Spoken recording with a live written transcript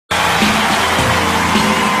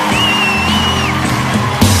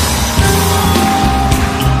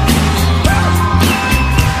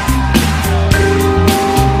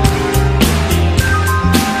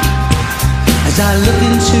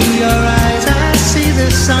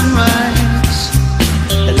sunrise.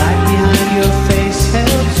 The light behind your face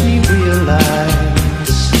helps me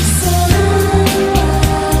realize.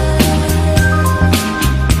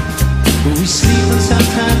 We sleep and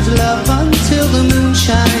sometimes love until the moon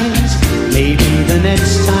shines. Maybe the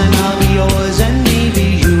next time I'll be yours and maybe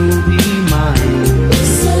you'll be mine.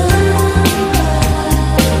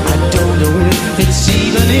 I don't know if it's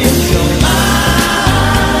even in your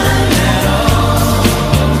mind at all.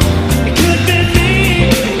 It could be me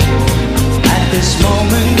at this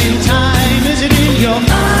moment in time. Is it in your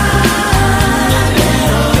mind at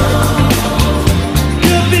all?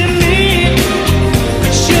 Could be me.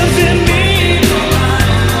 It should be me.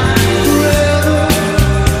 Forever,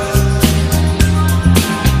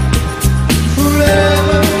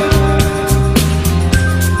 forever.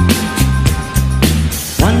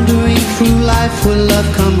 Wandering through life, will love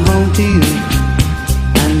come home to you?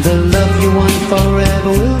 And the love you want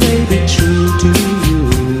forever, will they be true to you?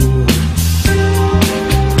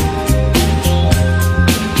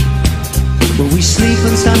 Will we sleep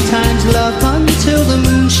and sometimes love until the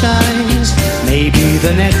moon shines? Maybe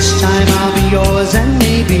the next time I'll be yours and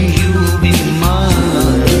maybe you'll be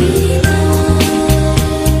mine.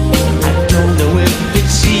 I don't know if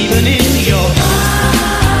it's even in your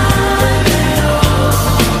mind at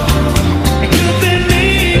all. It could be me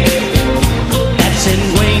that's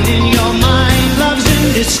ingrained in your mind. Love's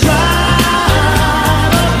indescribable.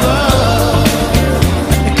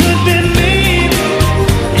 It could be me.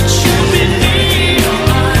 It should be me.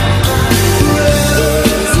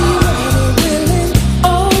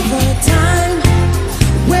 Over time,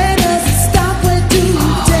 where does it stop? Where do you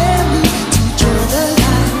dare me to draw the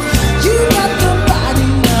line? You got the body,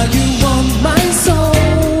 now you want my soul.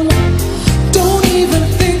 Don't even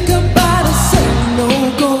think about it, say no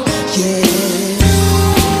go, yeah.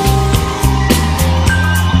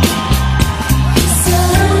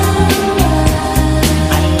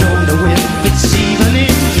 I don't know if it's even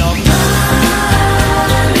in your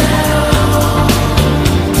mind at all.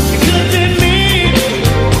 It could be me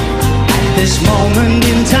at this moment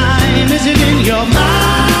in time. Is it in your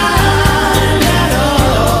mind at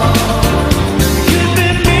all? It could be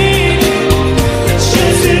me. It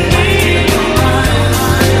should be me.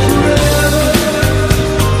 Forever.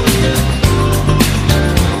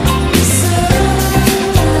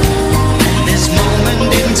 At this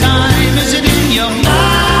moment in time, is it in your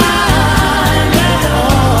mind at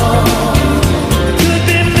all? It could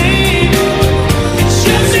be me. It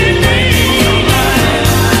should be me.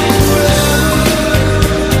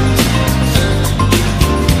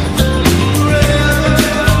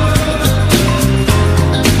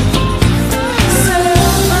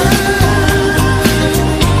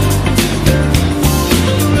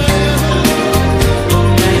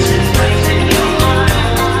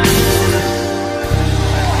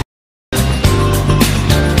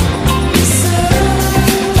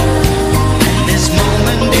 This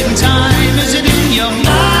moment in time, is it in your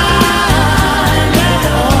mind at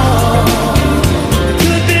all? It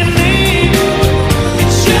could be me.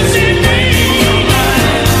 It should be me.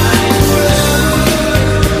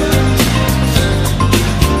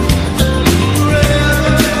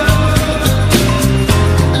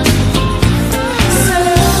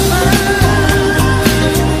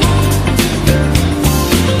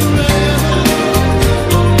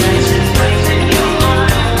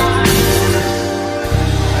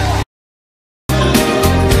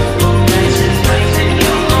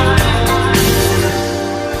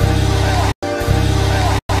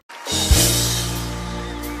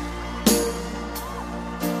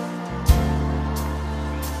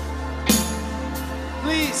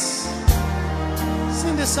 Please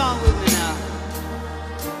sing this song with me now.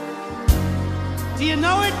 Do you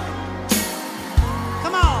know it?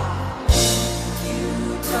 Come on.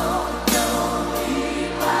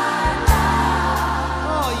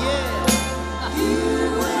 Oh yeah.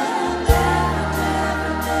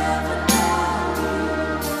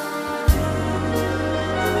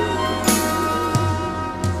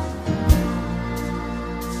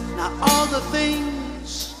 Now all the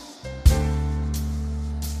things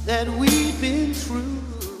that we've been through,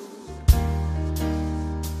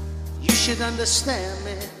 you should understand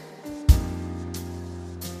me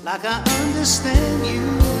like I understand you.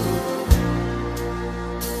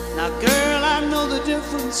 Now girl, I know the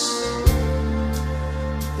difference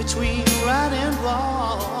between right and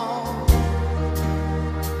wrong.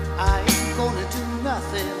 I ain't gonna do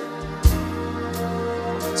nothing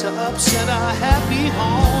to upset our happy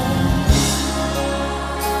home.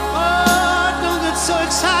 Oh, don't get so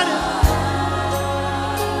excited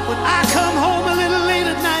when I come home a little late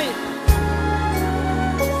at night.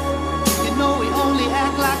 You know we only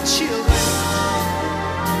act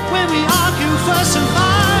fuss and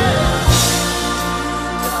fight.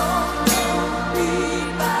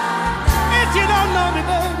 If you don't know me,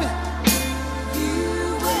 baby,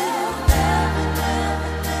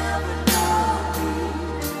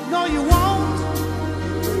 no, you won't.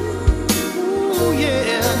 Ooh,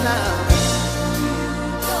 yeah, now.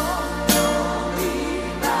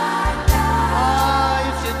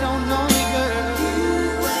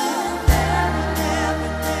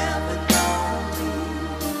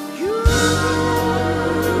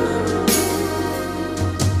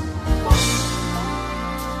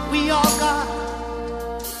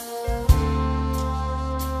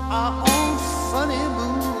 Our own funny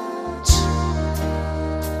moods.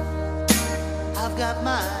 I've got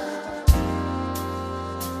mine.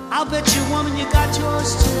 I'll bet you, woman, you got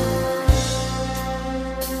yours too.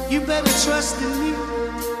 You better trust in me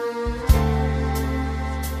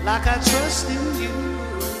like I trust in you.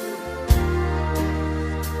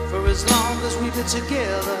 For as long as we've been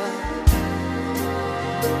together,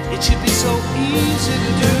 it should be so easy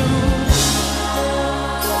to do.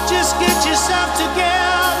 Just get yourself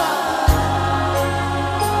together,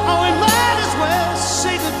 or we might as well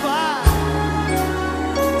say goodbye.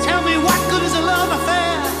 Tell me, what good is a love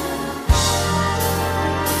affair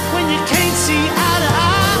when you can't see eye to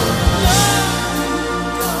eye?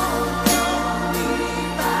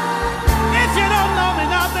 If you don't know me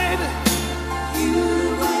now, baby,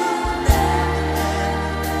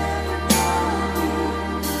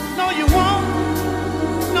 no, you won't.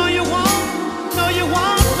 No, you won't. No, you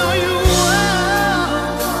won't. No, you won't.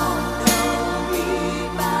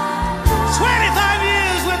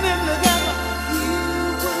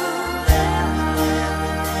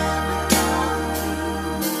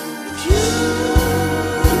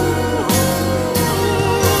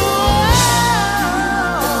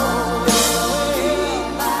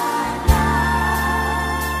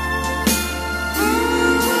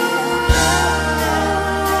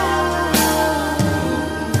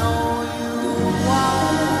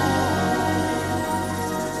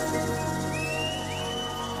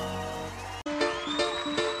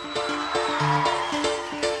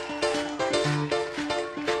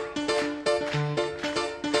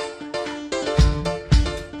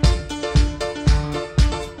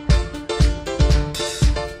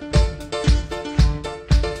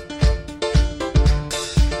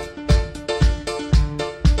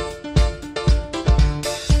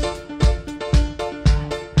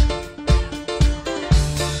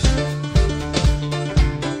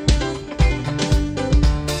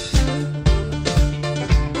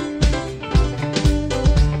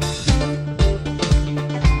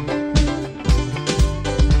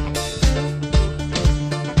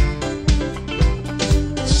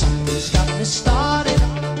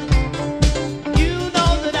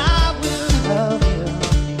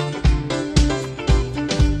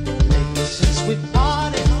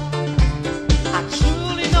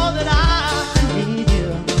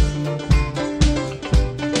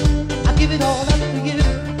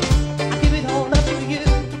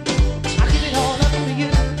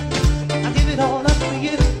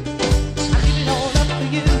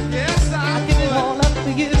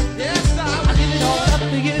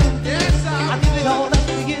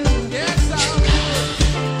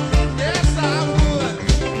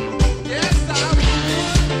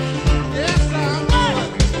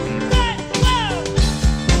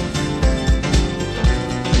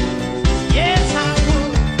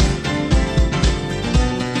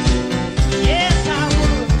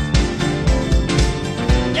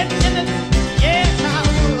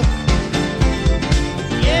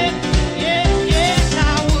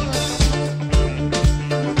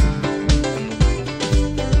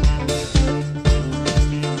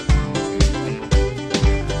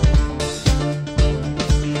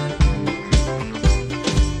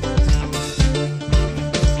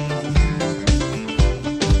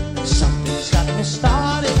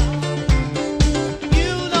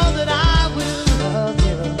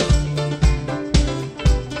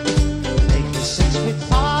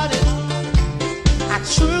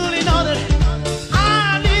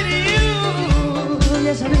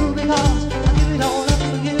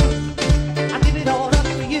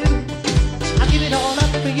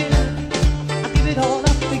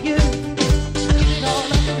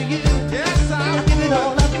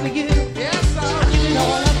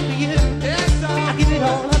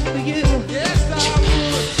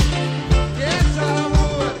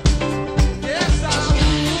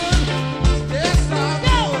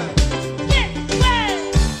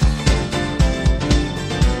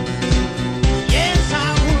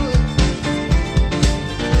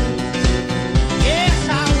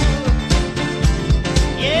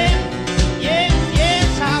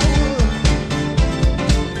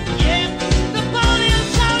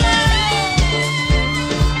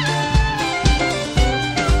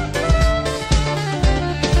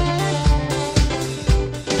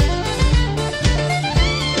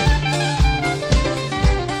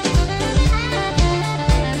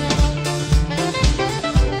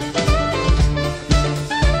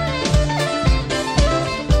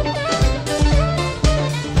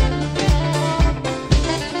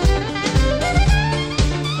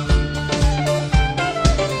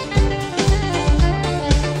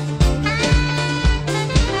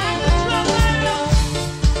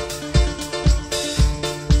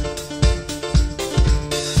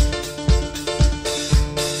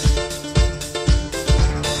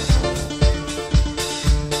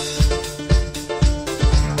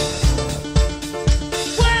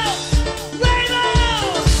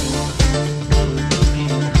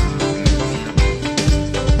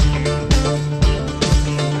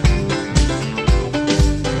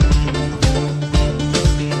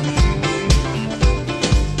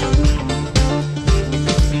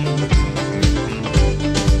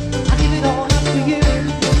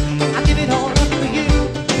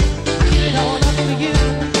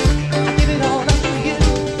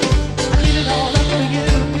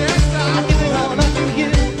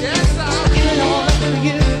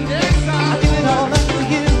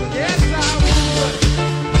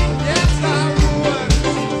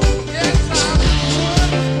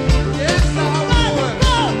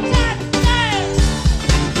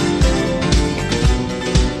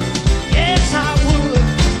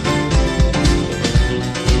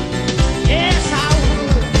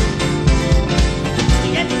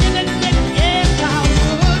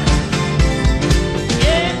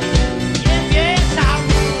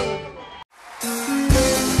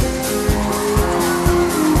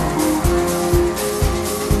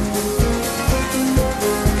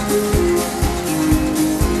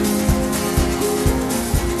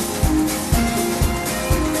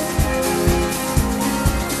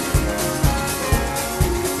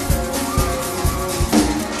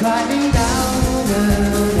 Driving down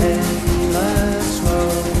an endless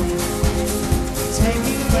road,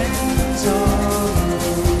 taking friends or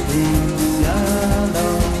moving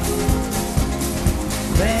alone.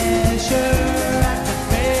 Pleasure at the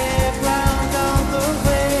fairground on the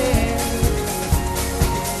way.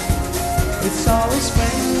 It's always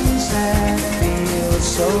friends that feel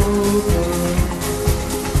so good.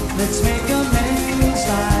 Let's make amends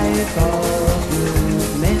like all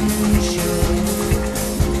good men should.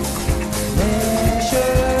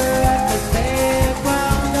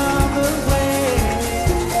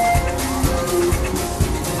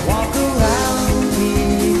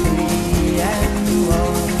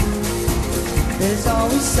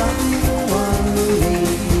 Someone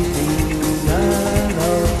leaving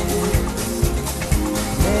alone.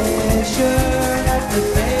 Leisure at the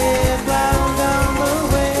fairground on the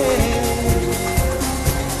way.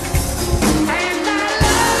 And I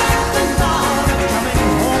love the thought of coming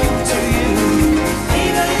home to you,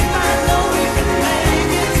 even if I know we can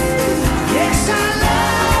make it. Yes, I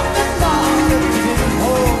love the thought of giving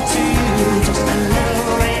home to you, just a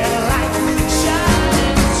little ray of light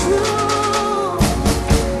shining through.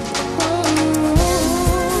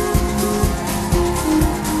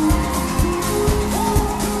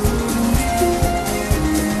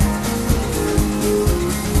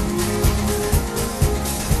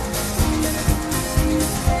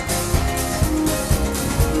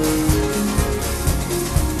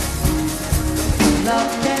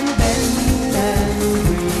 Love can bend and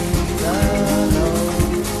breathe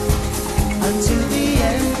alone until the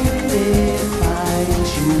end it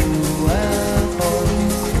finds you at home.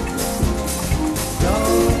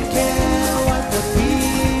 Don't care what the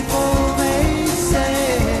people may say.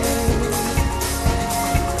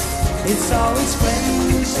 It's always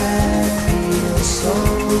friends that feel so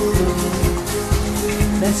good.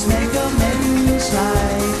 Let's make amends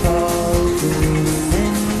like all good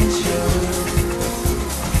men should.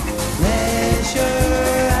 Leisure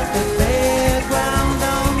at the fairground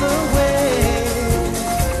on the way.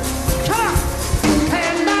 Come on!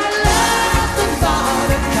 And I love the thought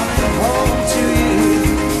of coming home to you,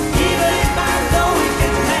 even if I know we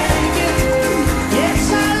can make it. Yes,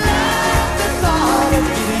 I love the thought of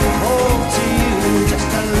giving home to you, just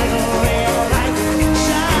a little ray of light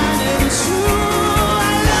shining through.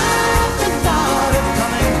 I love the thought of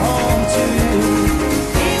coming home.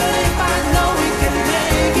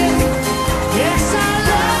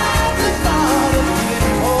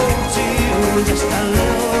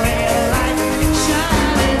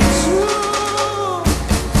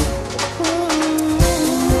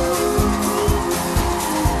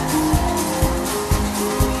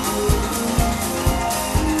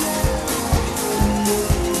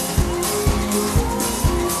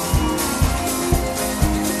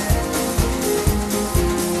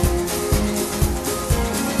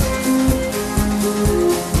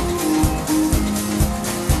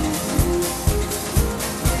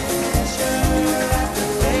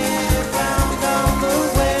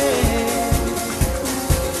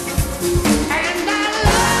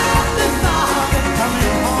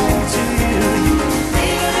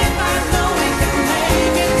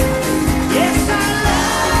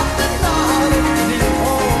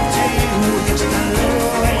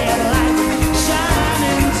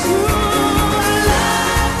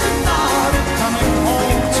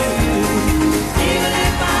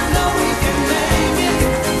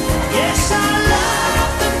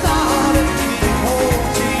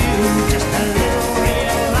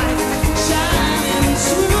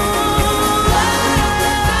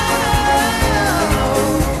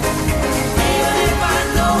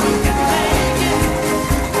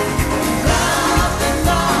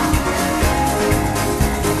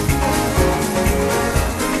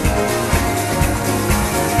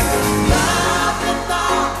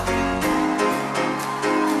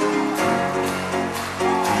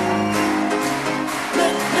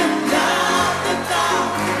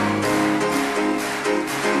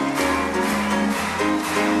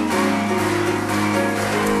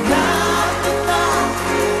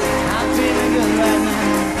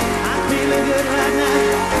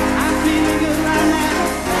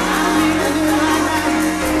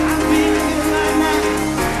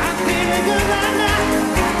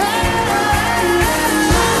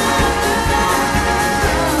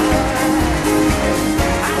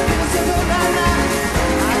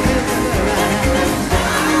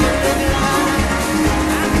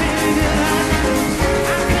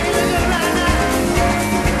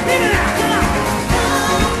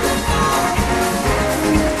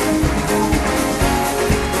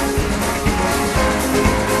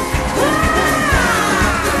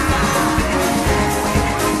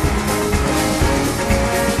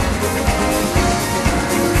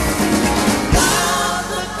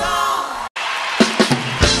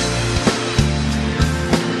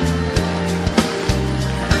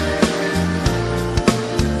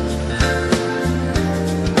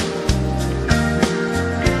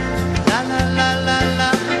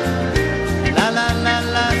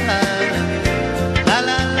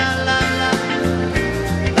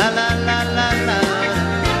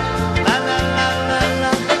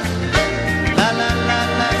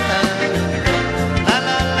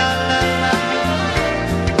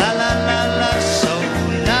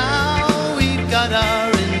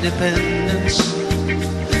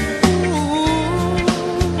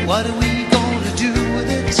 What are we gonna do with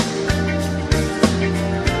it?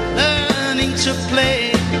 Learning to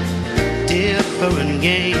play different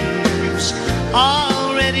games,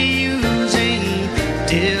 already using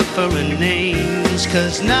different names,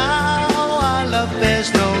 'cause now our love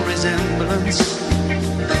bears no resemblance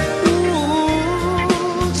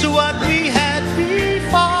to what we had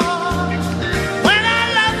before. When our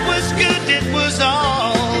love was good, it was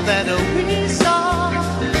all that we saw.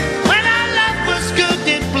 When our love was good,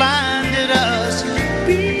 it blinded us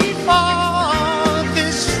before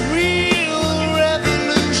this real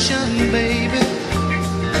revolution, baby,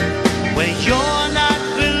 where you're not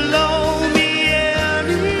below me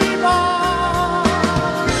anymore.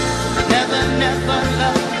 Never, never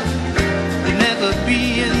love will never be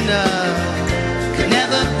enough.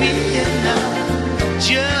 Never be enough,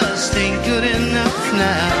 just ain't good enough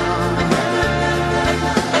now.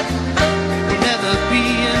 Never be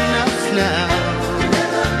enough now.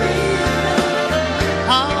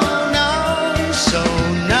 Oh no, so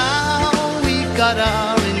now we've got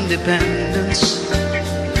our independence.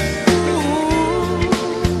 Ooh,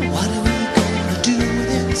 what are we gonna do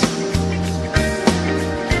with it?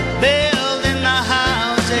 Building the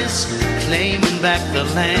houses, claiming back the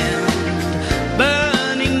land,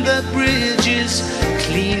 burning the bridges,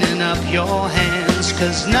 cleaning up your hands,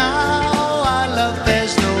 'cause now our love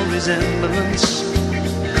bears no resemblance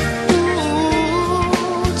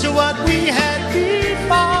to what we had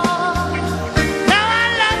before. Now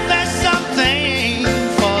our love has something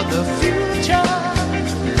for the future.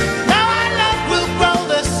 Now our love will grow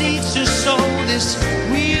the seeds to sow this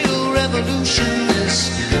real revolution, this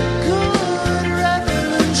good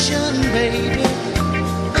revolution, baby,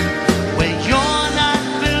 where you're not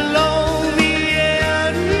below me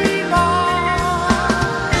anymore.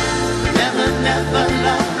 Never, never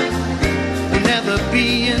love will never be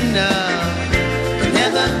enough.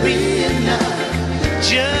 Never be enough,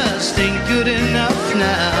 just ain't good enough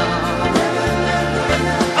now.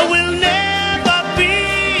 I will never be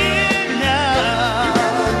enough.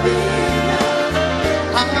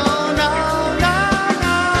 Oh no, no,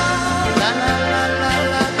 no. La la la la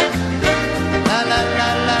la. La la la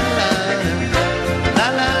la la. La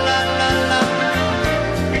la la la la.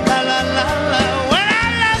 La la la la. When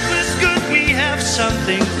our love is good, we have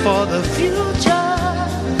something for the future.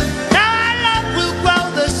 Now our love will grow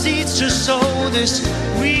the seeds to sow this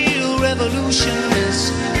real revolution, this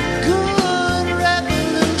good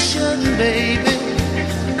revolution, baby,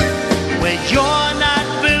 where you're not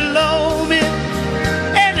below me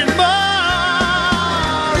anymore.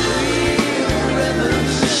 Real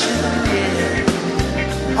revolution,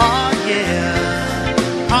 yeah. Oh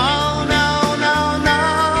yeah. Oh no, no, no,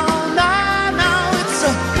 no, no. It's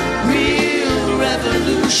a real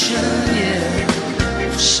revolution, yeah.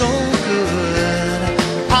 So good.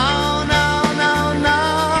 Oh no, no, no,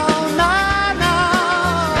 no, no.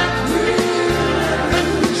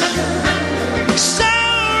 So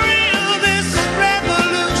real, this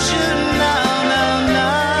revolution. No, no, no.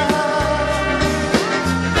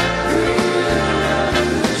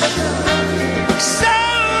 So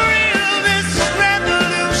real, this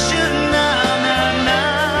revolution. No, no, no.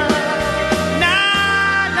 No,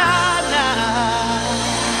 no, no.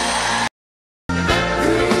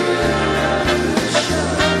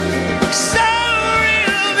 So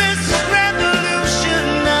real, this revolution.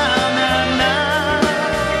 No, no, no.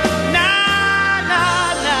 No, no,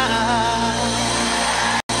 no.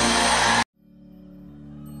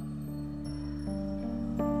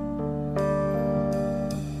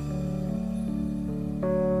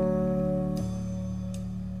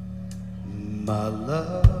 My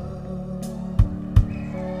love,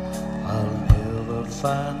 I'll never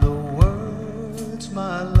find the words,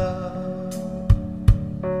 my love,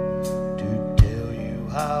 to tell you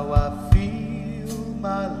how I feel,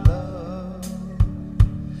 my love.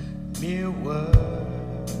 Mere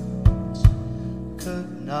words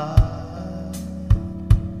could not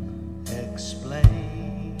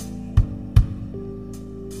explain.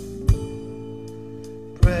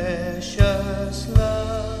 Precious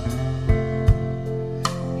love,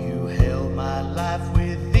 you held my life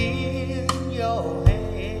within your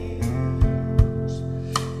hands,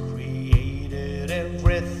 created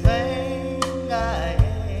everything I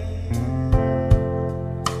am,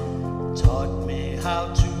 taught me how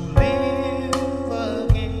to live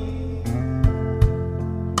again.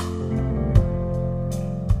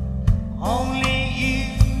 Only you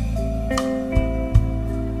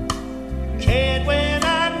cared when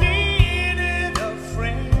I needed a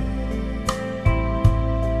friend,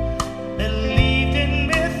 believed in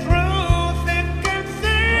me through thick and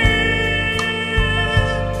thin.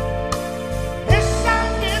 This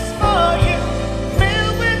song is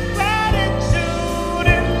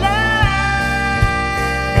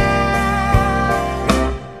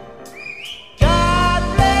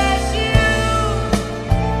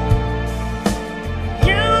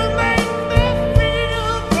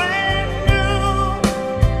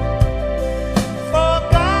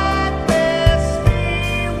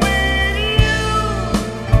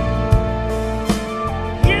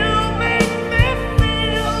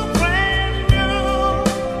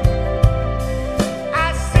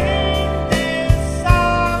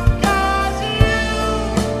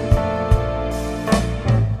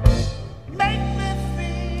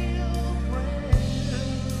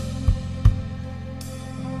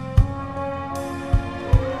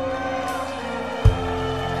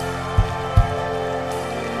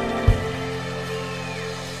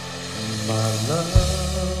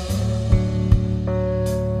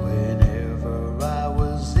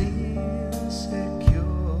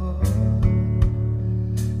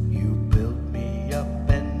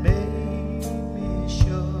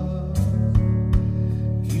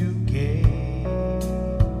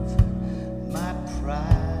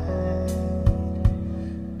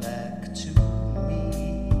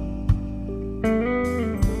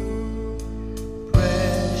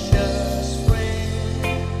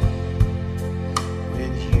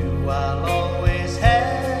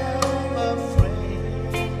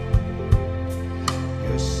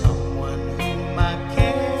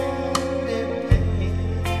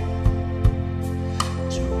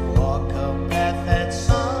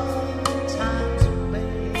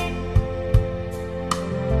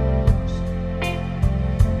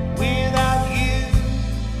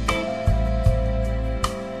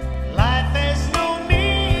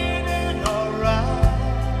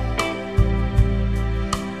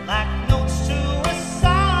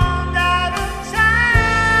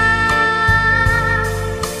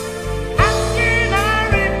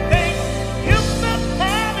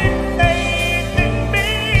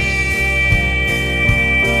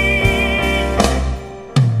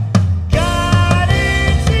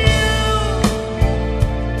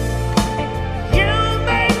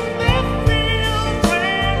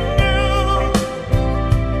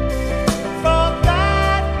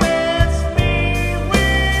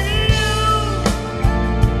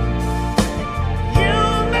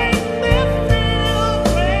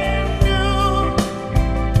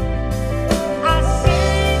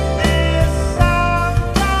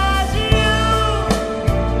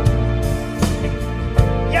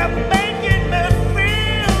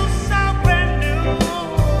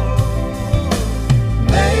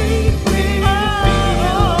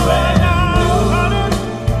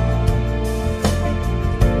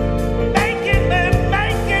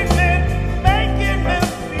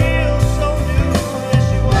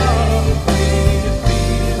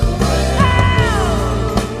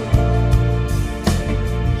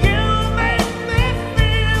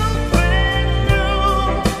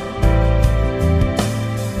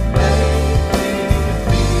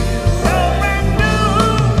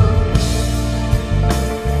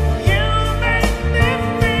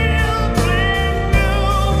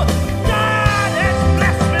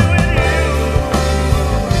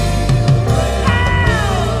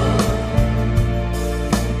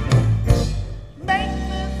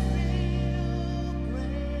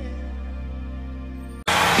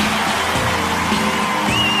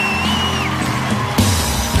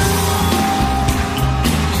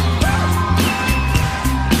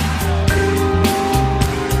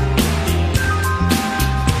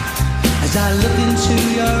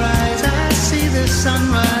your eyes I see the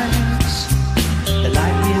sunrise. The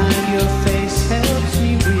light behind your face helps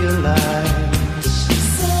me realize.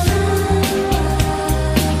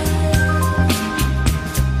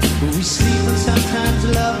 We sleep and sometimes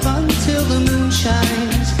love until the moon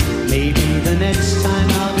shines. Maybe the next time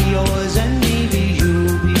I'll be yours and maybe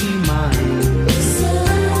you'll be mine.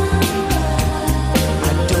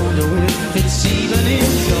 I don't know if it's even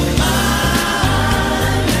in your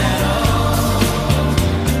mind at all.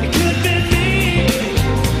 It could be me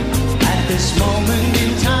at this moment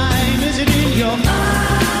in time. Is it in your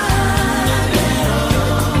mind at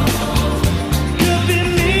all? Could be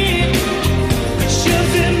me, it should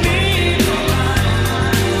be me.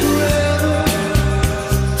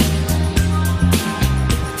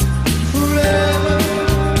 Forever,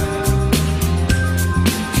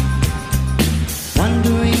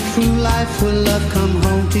 wandering through life, will love come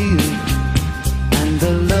home to you? And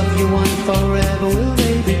the love you want forever, will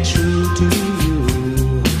they be true to you?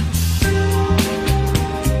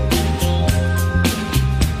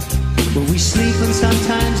 Will we sleep and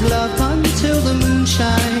sometimes love until the moon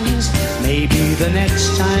shines? Maybe the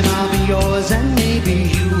next time I'll be yours and maybe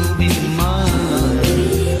you'll be mine.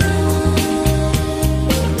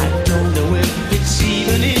 I don't know if it's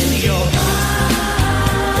even in your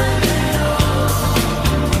mind at all.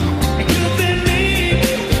 It could be me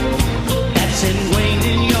that's ingrained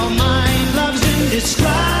in your mind. Love's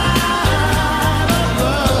indescribable.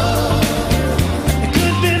 It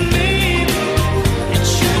could be me, it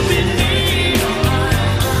should be me.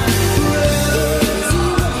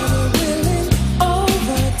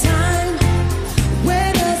 Over time,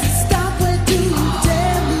 where does it stop? Where do you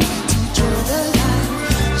dare me to draw the line?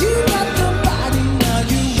 You got the body, now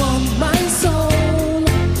you want my soul.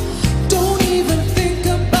 Don't even think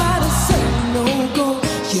about it, say no go,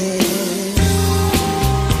 yeah.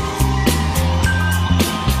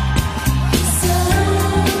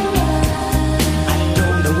 I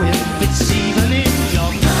don't know if it's even in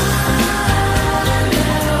your mind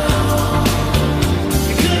at all.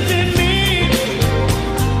 It could be me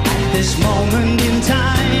at this moment in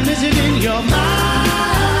time. Is it in your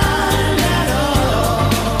mind at all?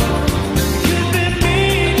 It could be me,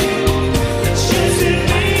 it should be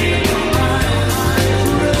me.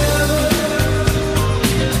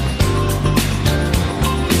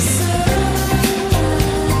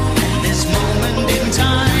 This moment in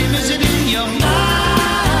time, is it in your mind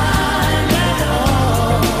at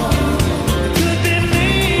all? It could be me,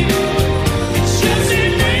 it should be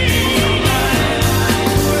me.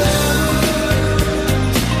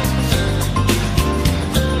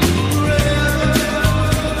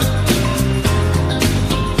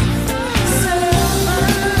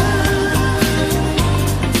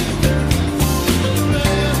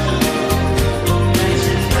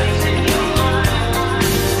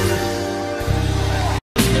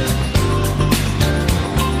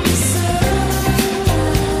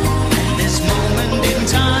 This moment in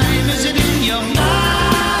time, is it in your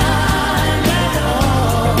mind at all?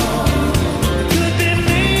 It could be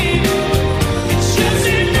me, it should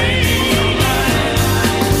be me.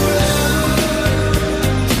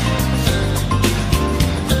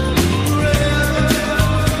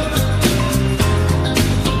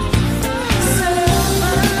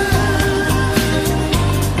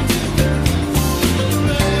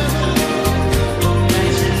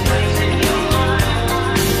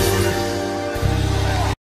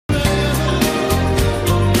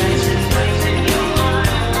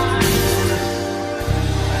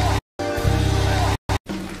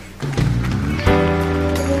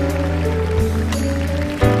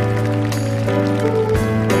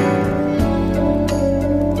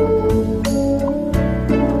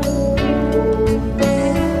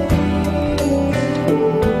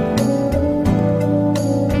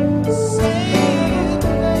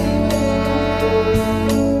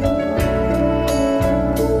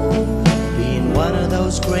 Being one of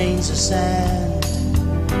those grains of sand,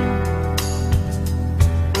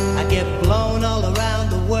 I get blown all around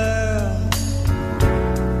the world.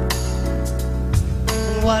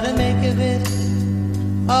 And what to make of it?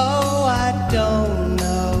 Oh, I don't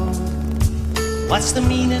know. What's the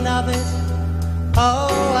meaning of it?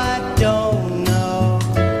 Oh, I don't know.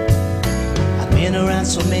 I've been around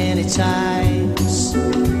so many times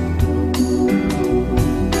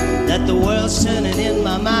that the world's turning in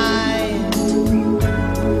my mind.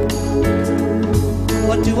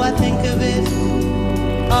 What do I think of it?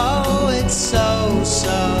 Oh, it's so.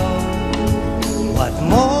 What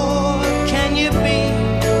more can you be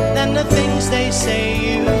than the things they say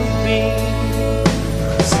you'll be?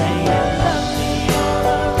 Say you love me all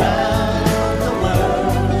around the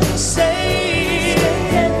world. Say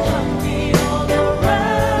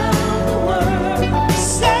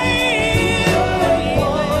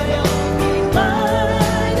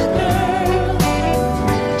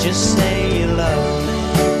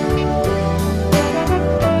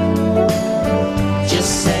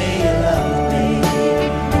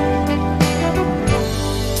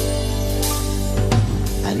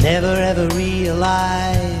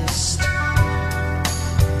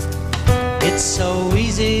It's so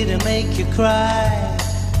easy to make you cry.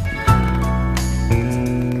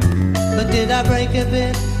 But did I break a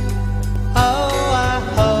bit? Oh, I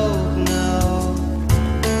hope no.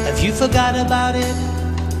 Have you forgot about it?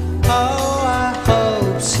 Oh, I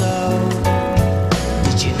hope so.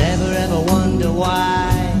 Did you never ever wonder why?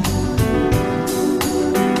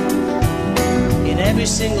 In every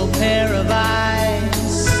single pair of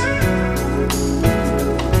eyes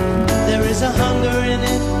there is a hunger in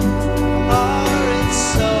it, or it's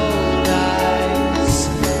so nice.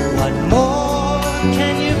 What more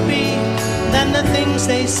can you be than the things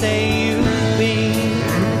they say you'd be?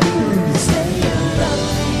 Say you love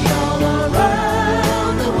me all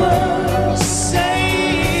around the world.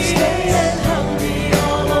 Say and hug me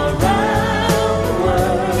all around the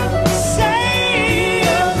world. Say,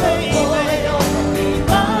 oh, boy, only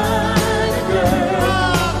mine, girl.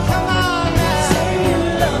 Oh, come on now.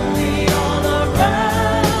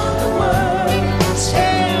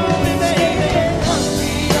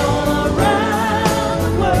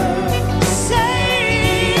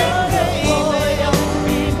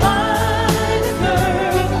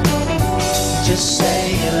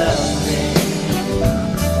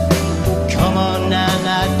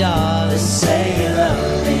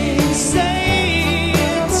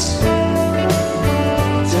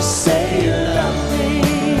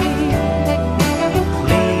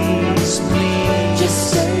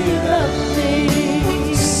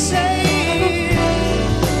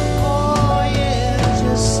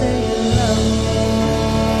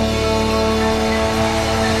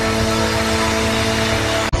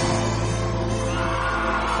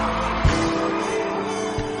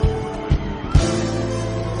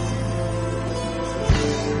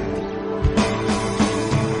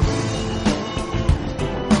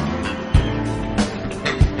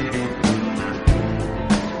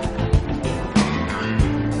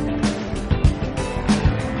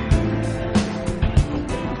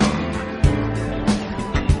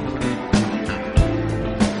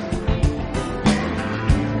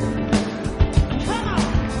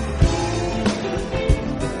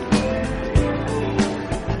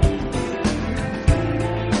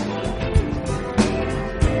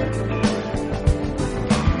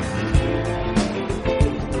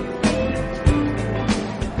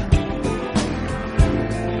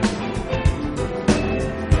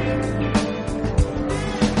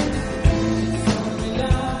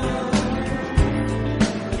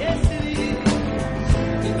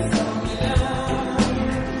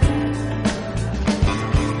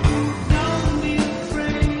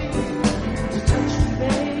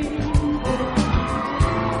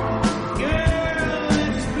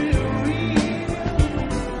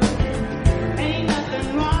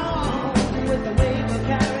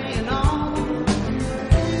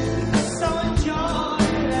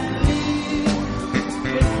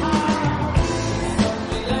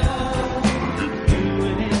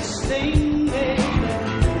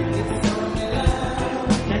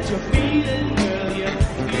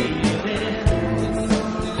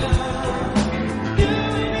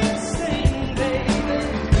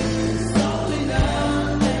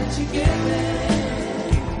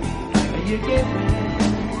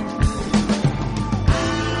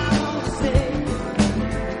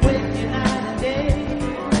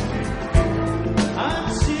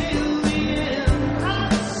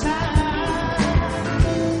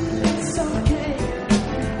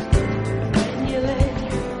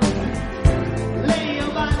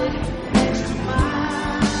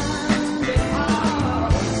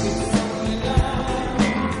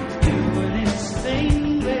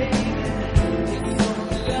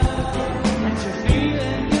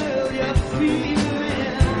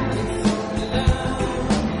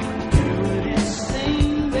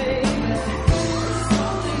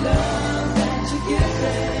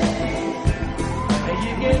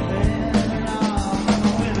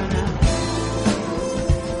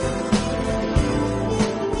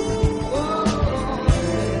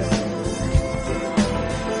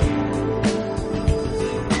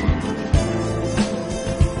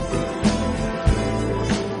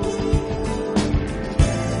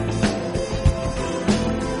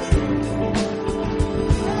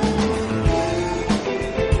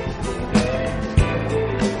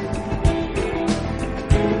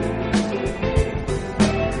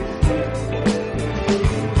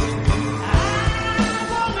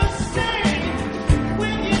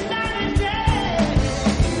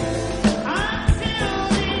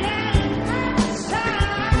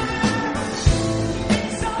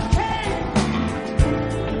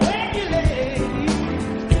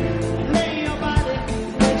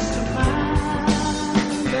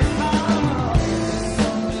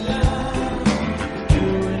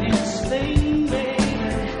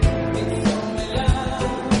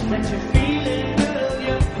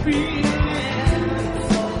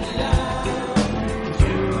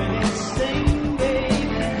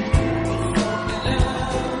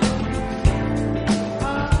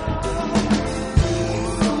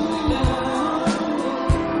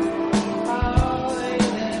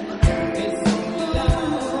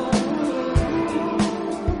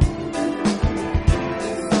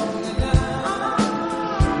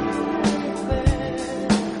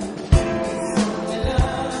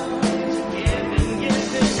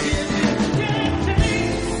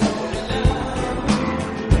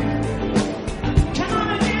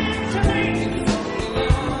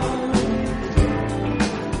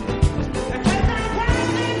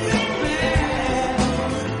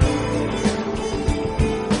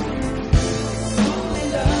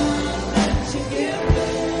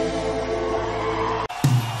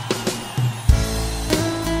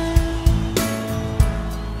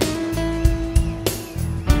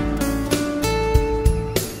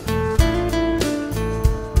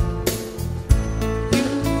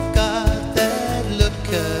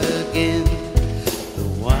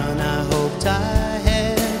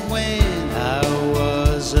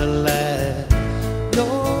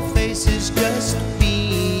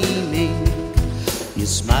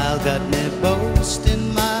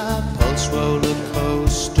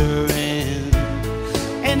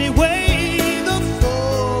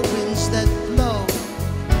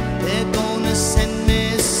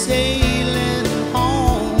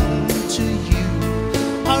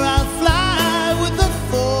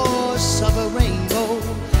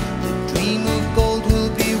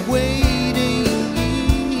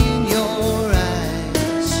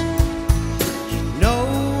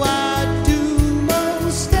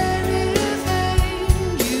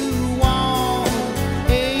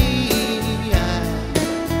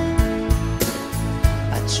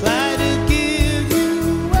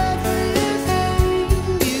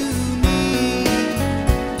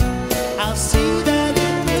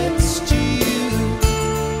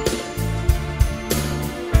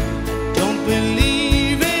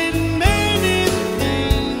 believe in many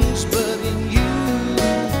things, but in you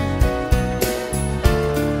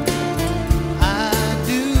I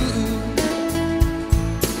do.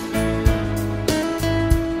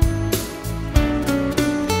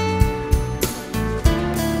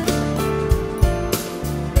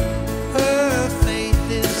 Her faith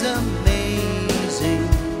is amazing.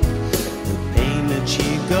 The pain that she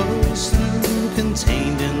goes through,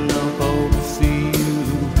 contained in the hope for you.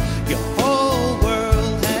 Your whole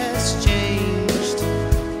world has changed.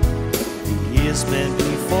 The years spent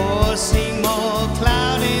before seem more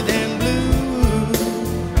cloudy than blue.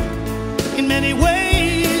 In many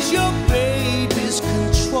ways, your baby's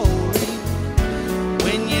controlling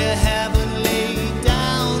when you haven't laid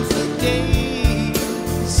down for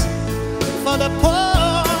days. For the poor,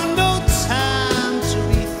 no time to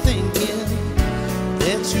be thinking.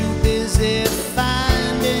 They're too busy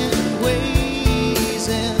finding ways,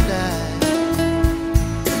 and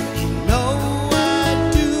you know I'd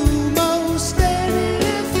do most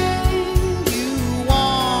anything you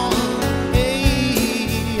want.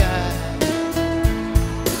 Hey,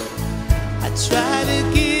 I try to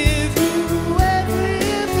give you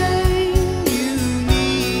everything you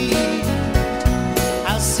need.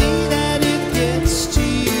 I'll see that it gets to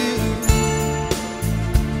you.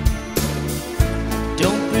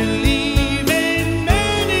 Don't believe in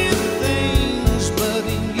many things, but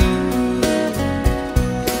in you.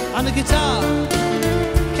 On the guitar,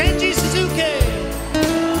 Kenji Suzuki.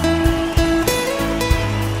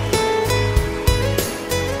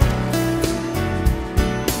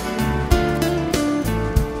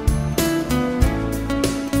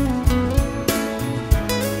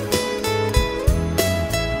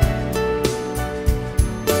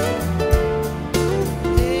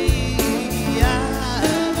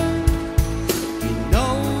 You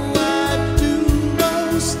know I'd do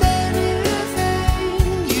most anything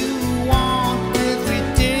you want every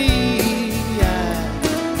day.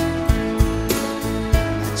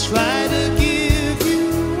 I try to give you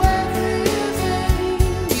everything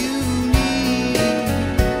you need.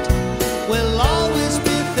 We'll always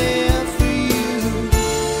be there for you.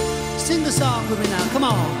 Sing the song with me now, come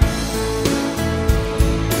on.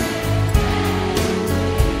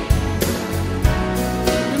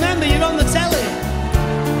 Remember, you're on the telly.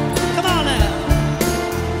 Come on now.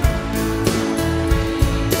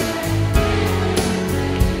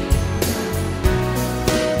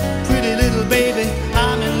 Pretty little baby,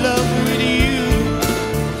 I'm in love with you.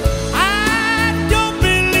 I don't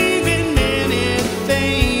believe in many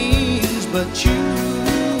things, but you.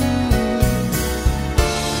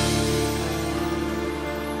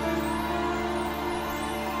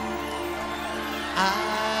 I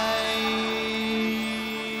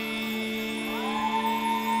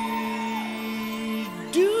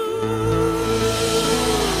do.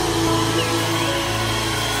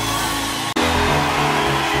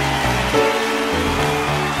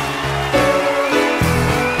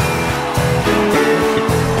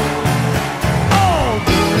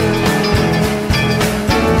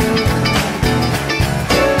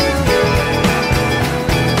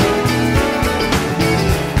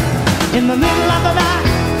 In the middle of the night,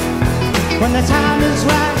 when the time is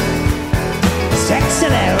right,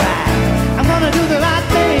 sexily right, I'm gonna do the right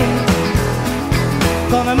thing.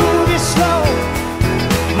 Gonna move you slow,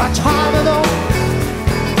 much harder though.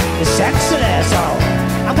 It's sexily so.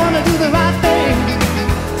 I'm gonna do the right thing.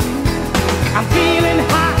 I'm feeling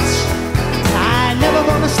hot, I never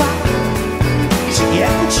gonna stop. To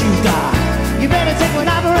get what you got, you better take what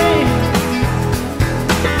I bring.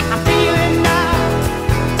 I'm feeling now,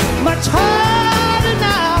 much harder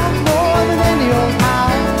now, more than any old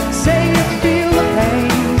time. Say you feel the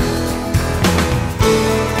pain.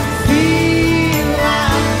 Feel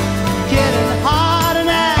like getting harder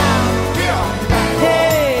now.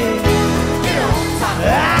 Hey,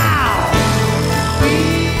 ow.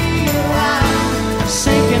 Feel like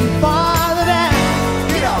sinking farther down.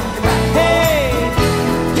 Hey,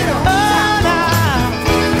 oh now.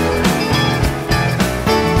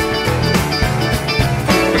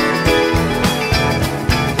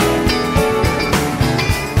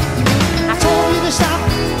 I told you to stop.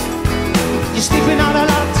 You're sleeping out a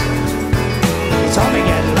lot. You told me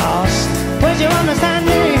get lost. Where'd you understand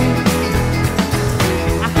me?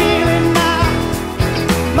 I feel it now,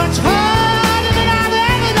 much harder than I've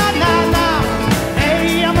ever done now.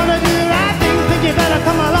 Hey, I'm gonna do the right thing. Think you better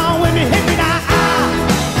come along with me. Hit me now.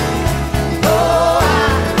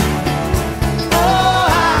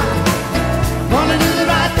 Gonna do the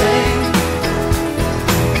right thing.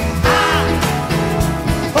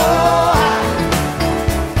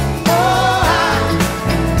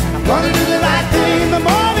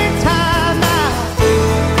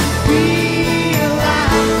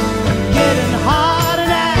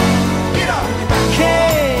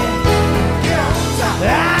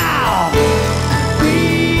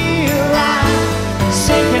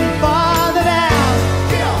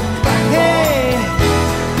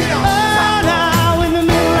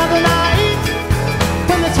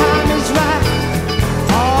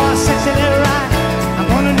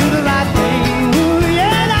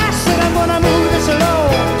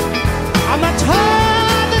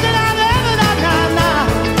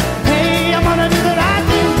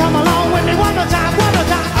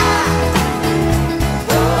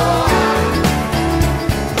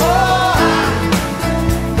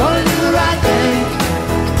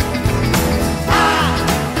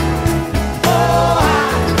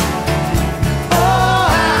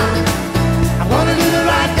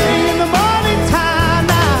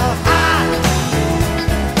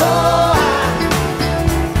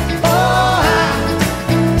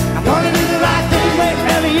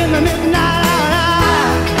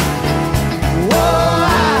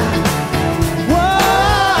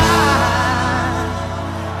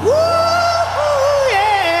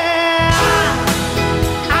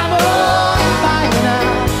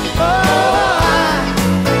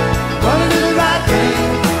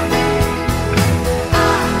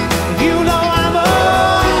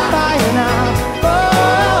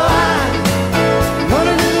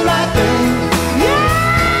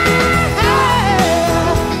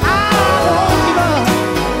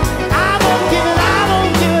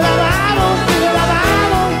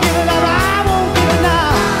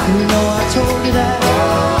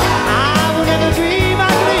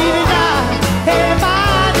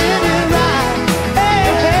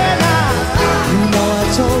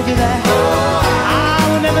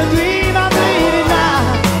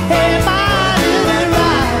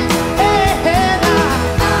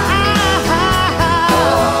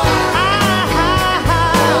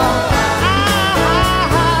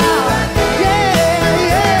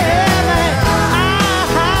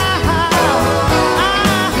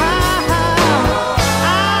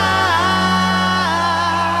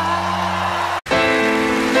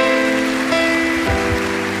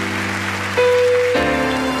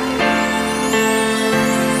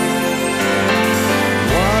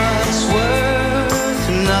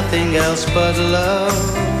 nothing else but love.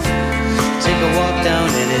 Take a walk down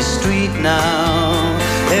any street now.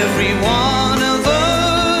 Every one of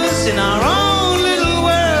us in our own little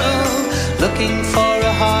world, looking for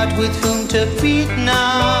a heart with whom to beat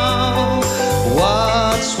now.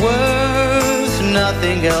 What's worth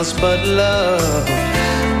nothing else but love?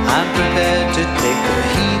 I'm prepared to take the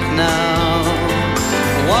heat now.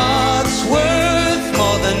 What's worth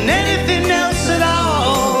more than anything else at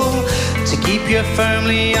all? To keep you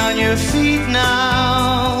firmly on your feet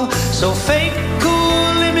now. So fake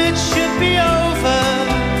cool image should be over,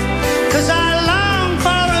 'cause I long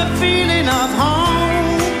for a feeling of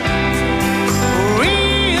home.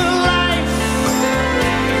 Real life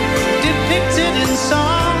depicted in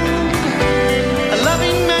song, a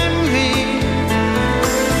loving memory.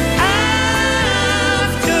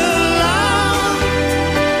 After long,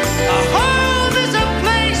 a home is a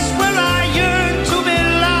place where I yearn to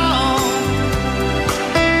belong.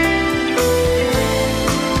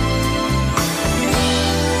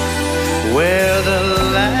 Where the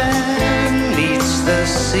land meets the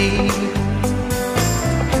sea,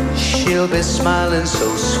 she'll be smiling so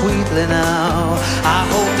sweetly now. I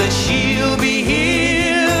hope that she'll be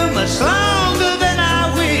here much longer than I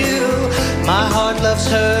will. My heart loves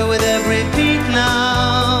her with every beat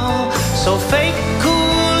now. So fake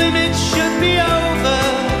cool image should be over,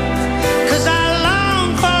 'cause I long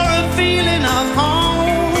for a feeling of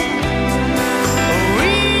home.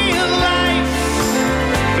 Real life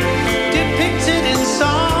depicted in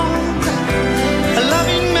song, a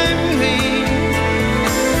loving memory.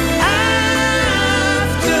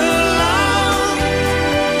 After long,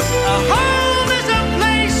 a home is a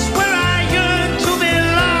place where I yearn to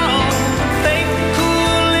belong. Fake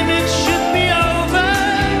cool image should be over,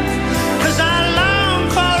 'cause I long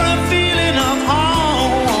for a feeling of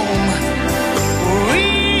home.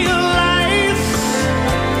 Real life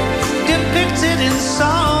depicted in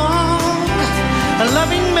song, a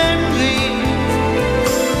loving memory.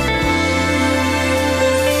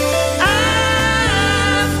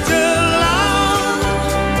 After long,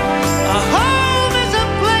 a home is a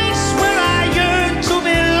place where I yearn to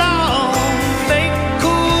belong. Fake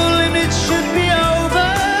cool image should be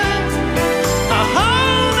over. A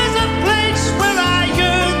home is a place where I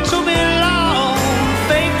yearn to belong.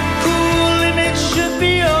 Fake cool image should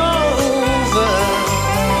be over.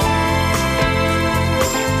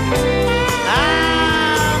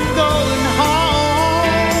 I'm going home,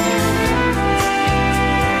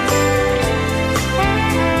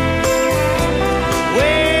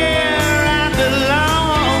 where I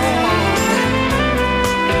belong.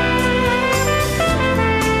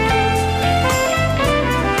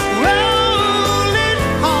 Rolling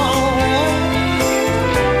home.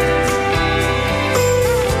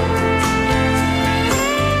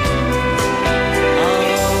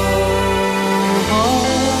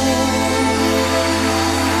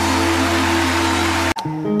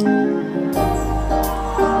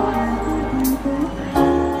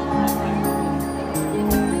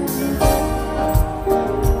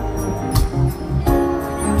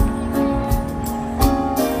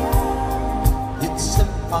 It's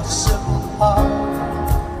impossible,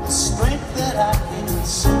 the strength that I can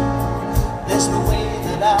see. There's no way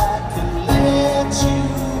that I can let you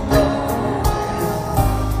go.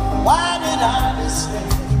 Why did I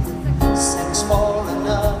mistake sex for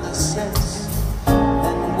another sense,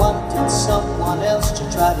 and wanted someone else to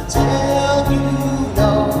try to tell you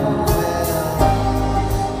no? Well,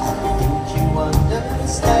 I think you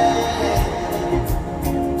understand.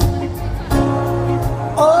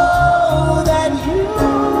 Oh, that you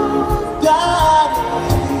got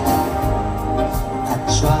it. I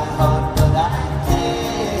try hard, but I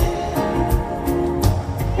can't.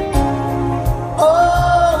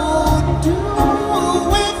 Oh, do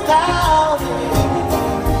without it.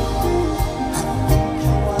 I think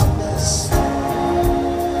you understand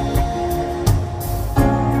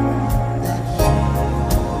that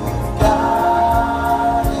you've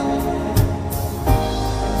got it.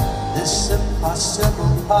 This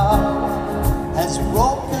impossible power has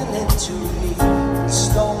broken into me,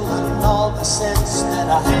 stolen all the sense that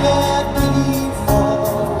I had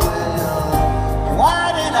before. Well, why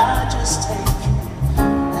did I just take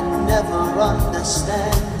and never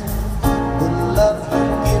understand the love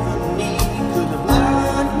you've given me could have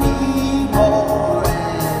learned me more?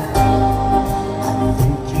 And I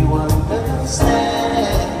think you understand.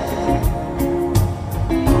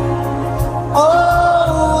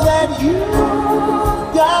 Oh, that you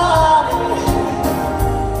got it.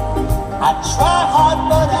 I try hard,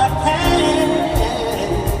 but I can't.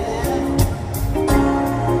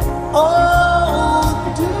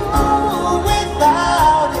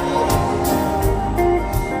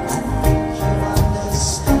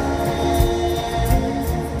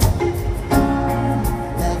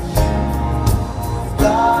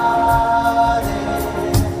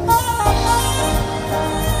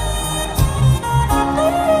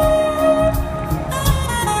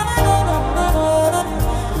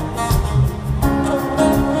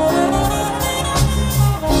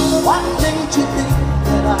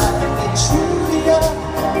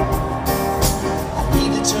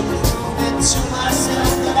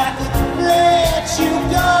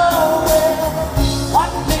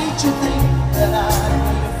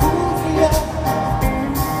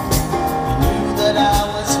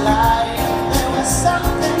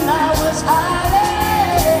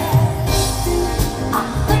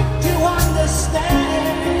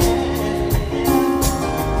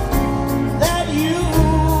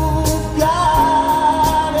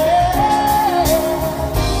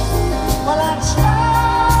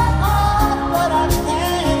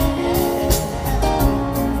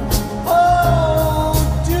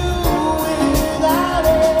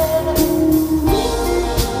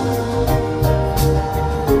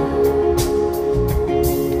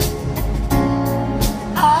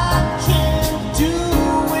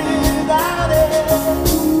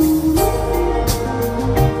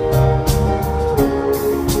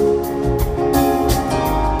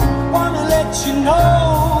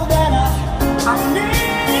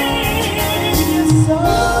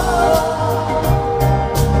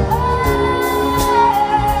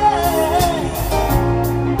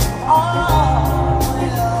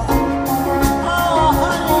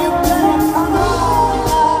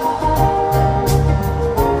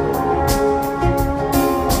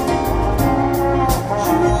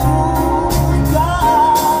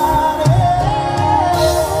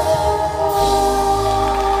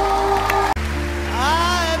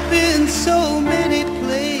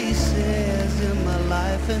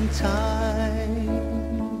 time.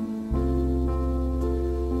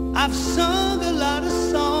 I've sung a lot of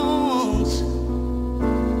songs,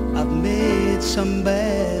 I've made some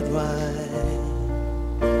bad rhymes,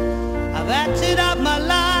 I've acted out my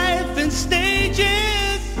life in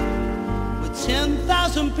stages with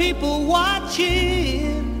 10,000 people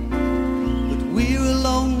watching. But we're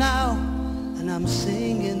alone now, and I'm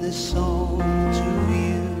singing this song to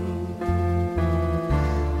you.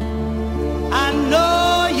 I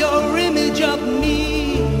know your image of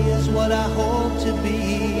me is what I hope to be.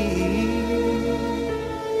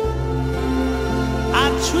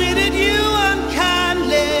 I've treated you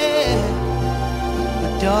unkindly,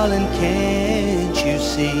 but darling, can't you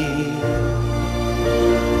see?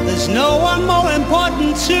 There's no one more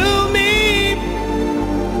important to me.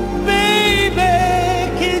 Baby,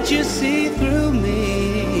 can't you see through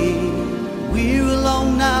me? We're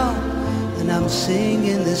alone now, and I'm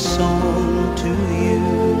singing this song to you.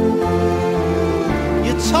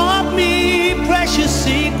 You taught me precious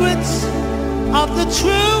secrets of the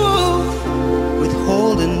truth,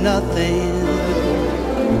 withholding nothing.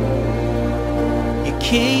 You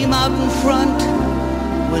came out in front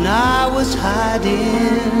when I was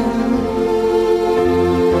hiding.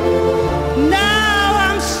 Now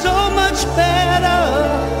I'm so much better,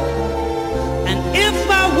 and if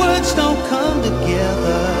my words don't come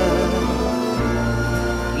together,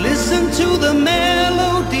 listen to the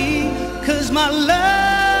melody, 'cause my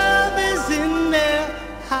love is in there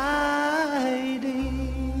hiding.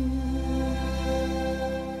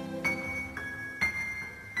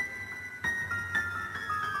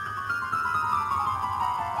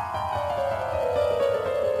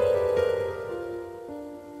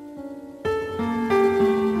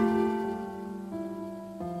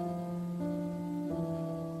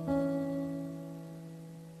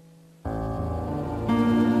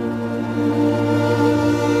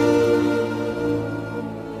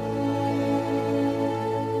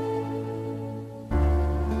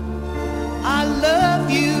 I love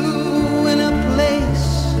you in a place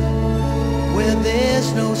where there's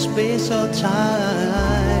no space or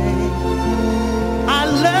time. I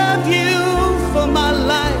love you for my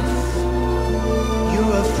life,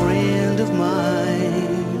 you're a friend of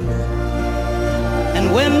mine. And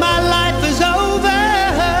when my life is over,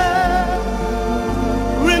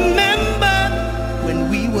 remember when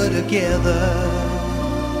we were together.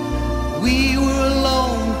 We were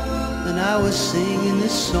alone, and I was singing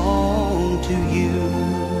this song to you.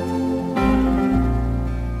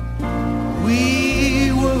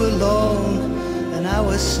 We were alone, and I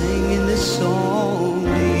was singing this song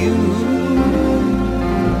to you.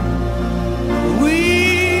 We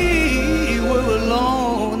were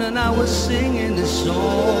alone, and I was singing this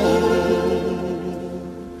song.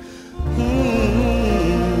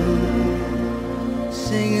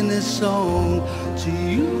 Singing this song to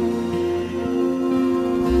you.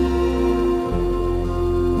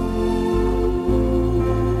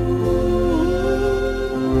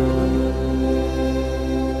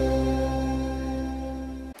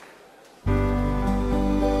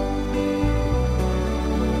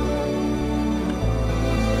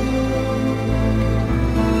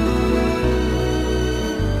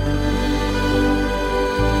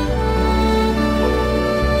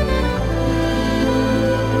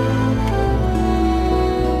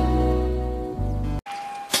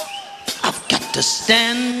 To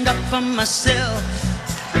stand up for myself.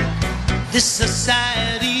 This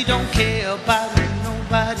society don't care about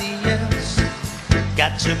nobody else.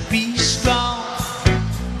 Got to be strong,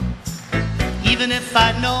 even if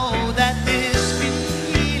I know that this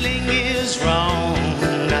feeling is wrong.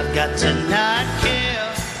 I've got to not care,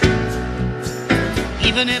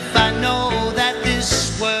 even if I know that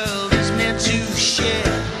this world is meant to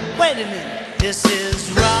share. Wait a minute, this is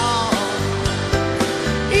wrong.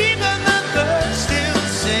 Even the birds still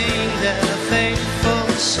sing their faithful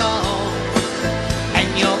song, and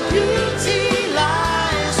your beauty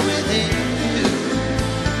lies within you.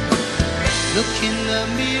 Look in the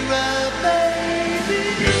mirror, baby.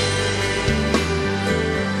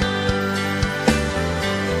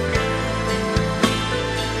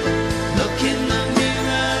 Look in the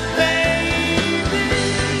mirror, baby.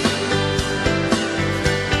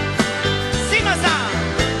 Sing a song.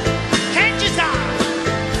 Can't you sing?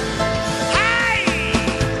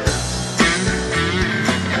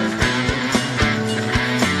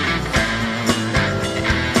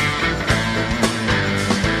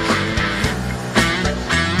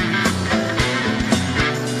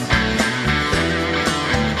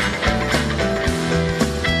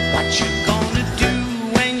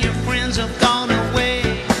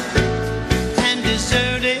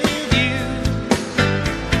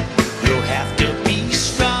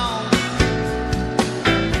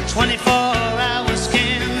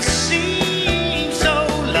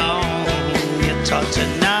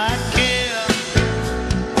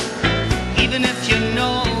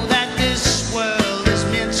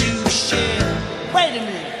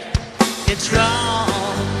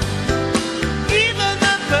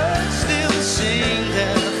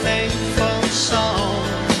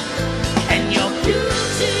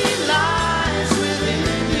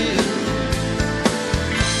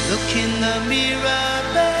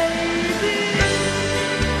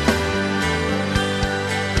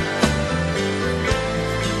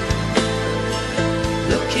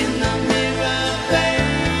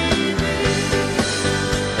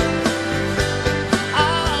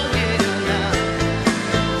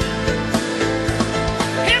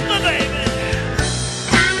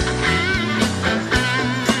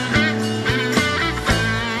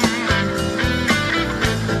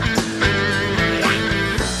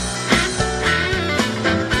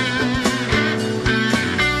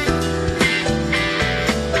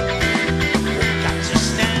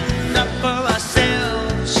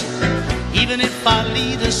 Even if our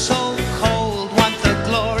leaders so cold want the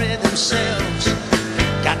glory themselves,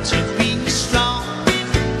 got to be strong.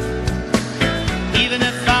 Even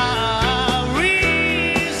if our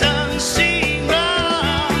reasons seem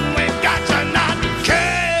wrong, we've got to not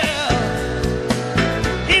care.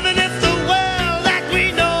 Even if the world that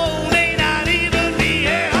we know may not even be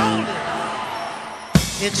held,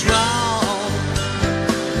 it's wrong.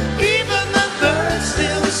 Even the birds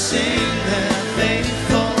still sing their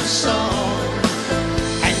faithful song,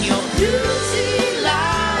 and your beauty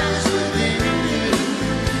lies within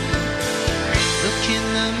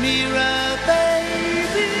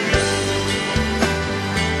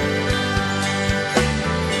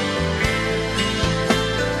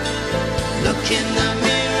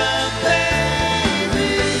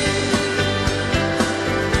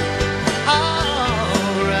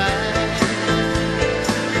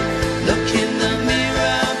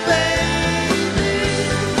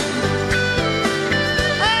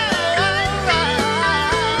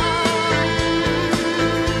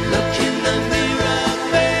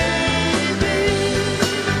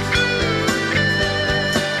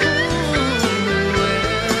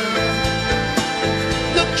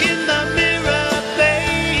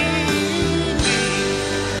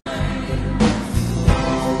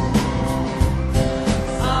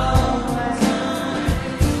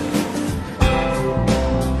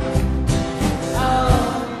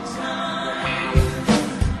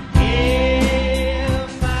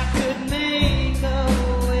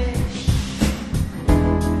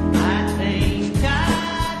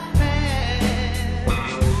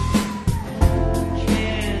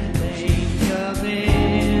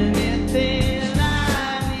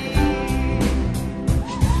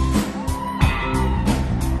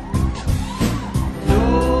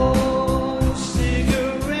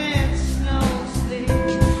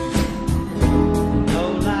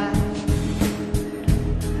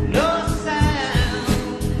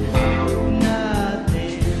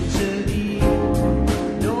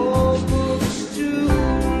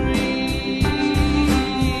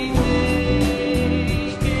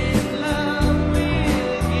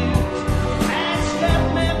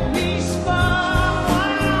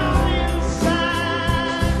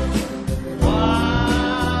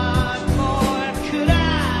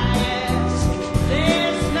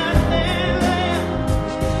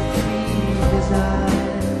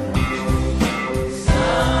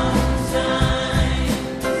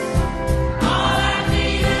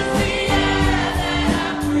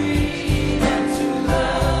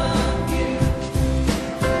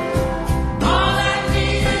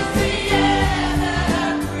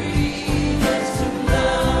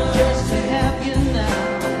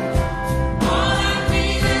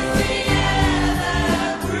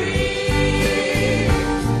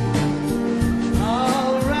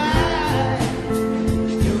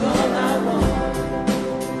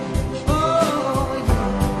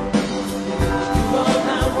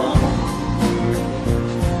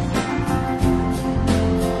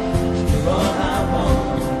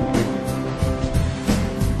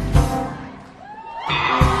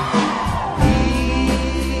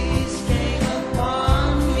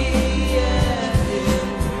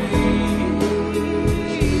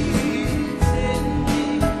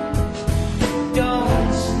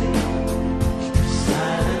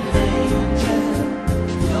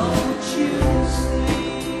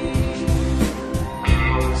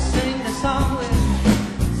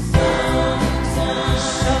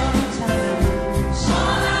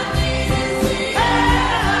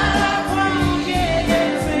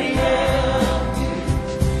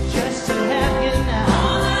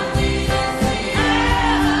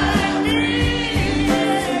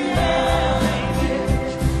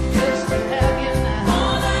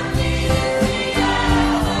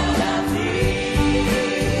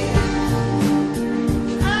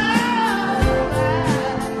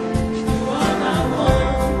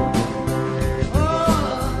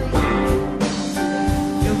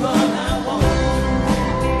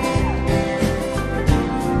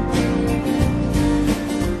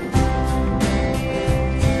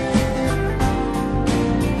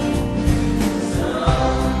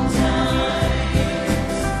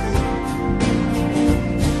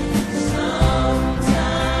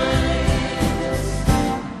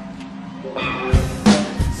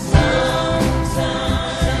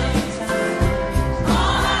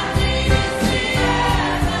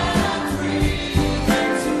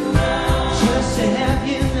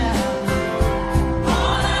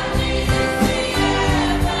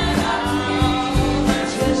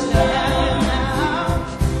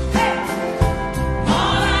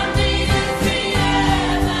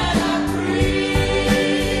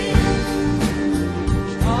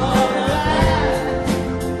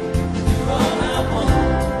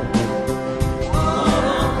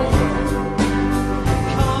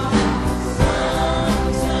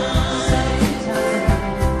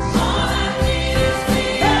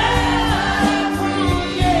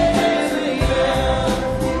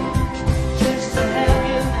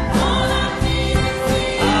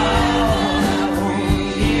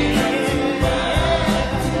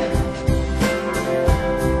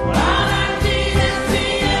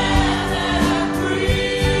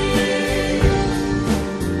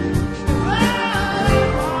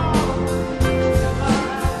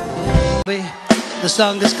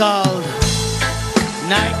song is called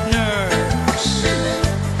Night Nurse.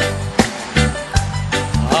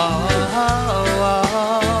 Oh, oh,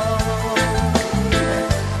 oh.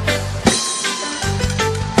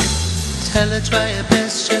 Tell her try your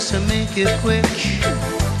best just to make it quick.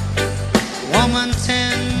 Woman,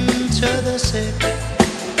 tend to the sick.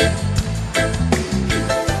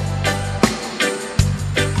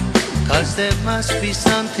 Cause there must be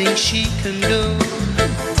something she can do.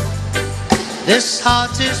 This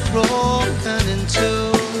heart is broken in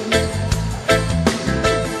two.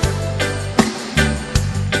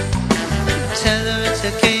 Tell her it's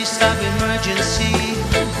a case of emergency.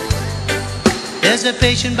 There's a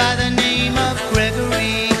patient by the name of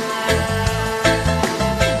Gregory.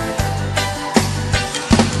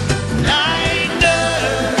 Night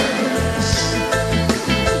nurse,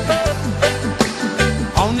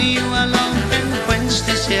 only you alone can quench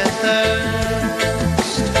this here thirst.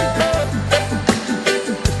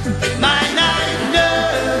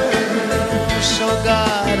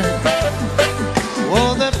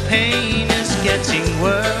 Getting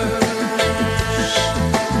worse.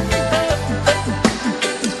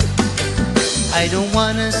 I don't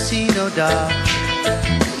wanna see no dark.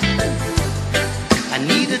 I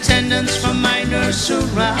need attendance from my nurse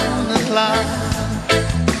around the clock.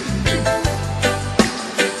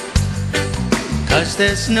 Cause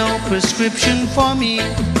there's no prescription for me.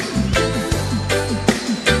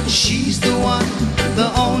 She's the one,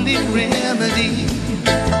 the only remedy.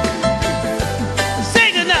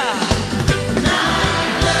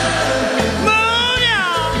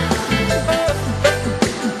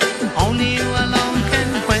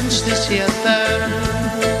 This here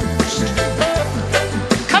thirst.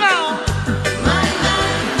 Come on, my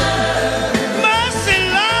mercy,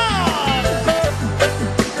 Lord.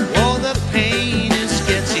 Oh, the pain is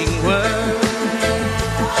getting worse.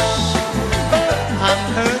 I'm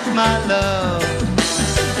hurt, my love.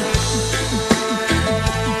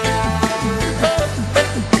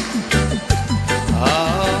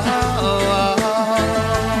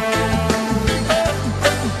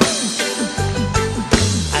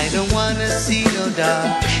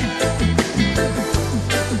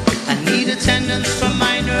 I need attendance from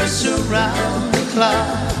my nurse around the clock.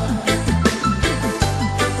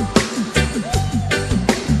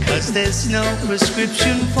 Cause there's no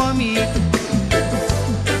prescription for me.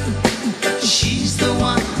 She's the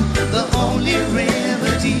one, the only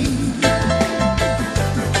remedy.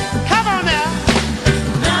 Come on now.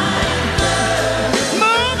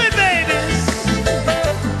 Move it, babies.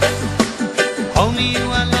 Only you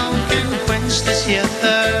alone can quench this here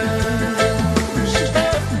thirst.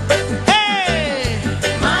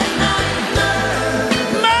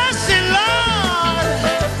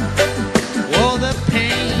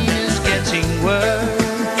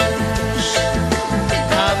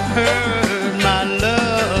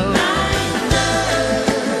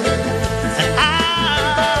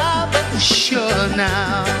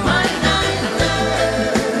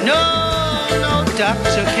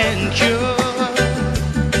 Doctor can cure.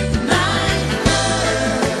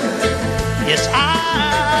 Yes,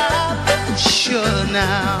 I'm sure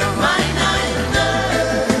now.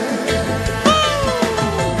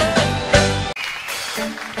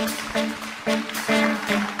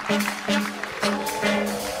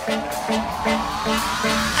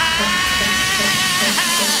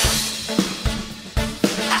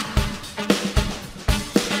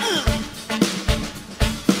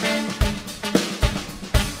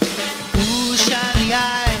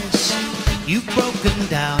 You've broken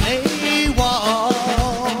down a wall.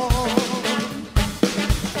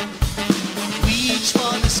 Reach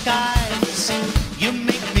for the skies. You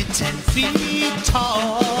make me 10 feet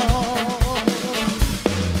tall.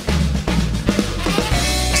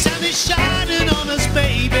 The sun is shining on us,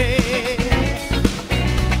 baby.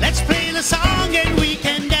 Let's play the song and we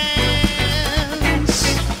can dance.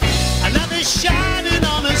 I love is shining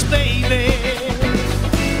on us, baby.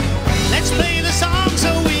 Let's play the song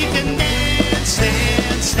so we can dance.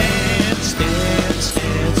 Dance, dance, dance, dance,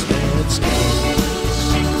 dance, dance.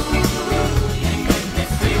 You make me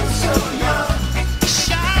feel so young.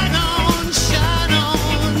 Shine on, shine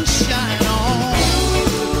on, shine on.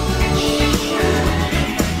 You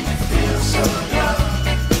make me feel so young.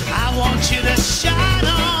 I want you to shine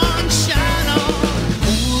on, shine on.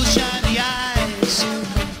 Ooh, shiny eyes.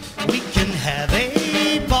 We can have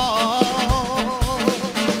a ball.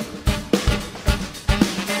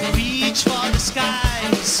 Reach for the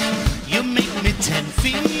skies. You make me 10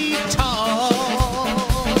 feet tall.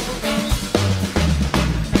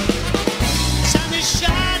 Sun is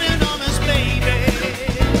shining on us, baby.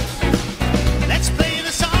 Let's play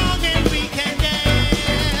the song and we can dance.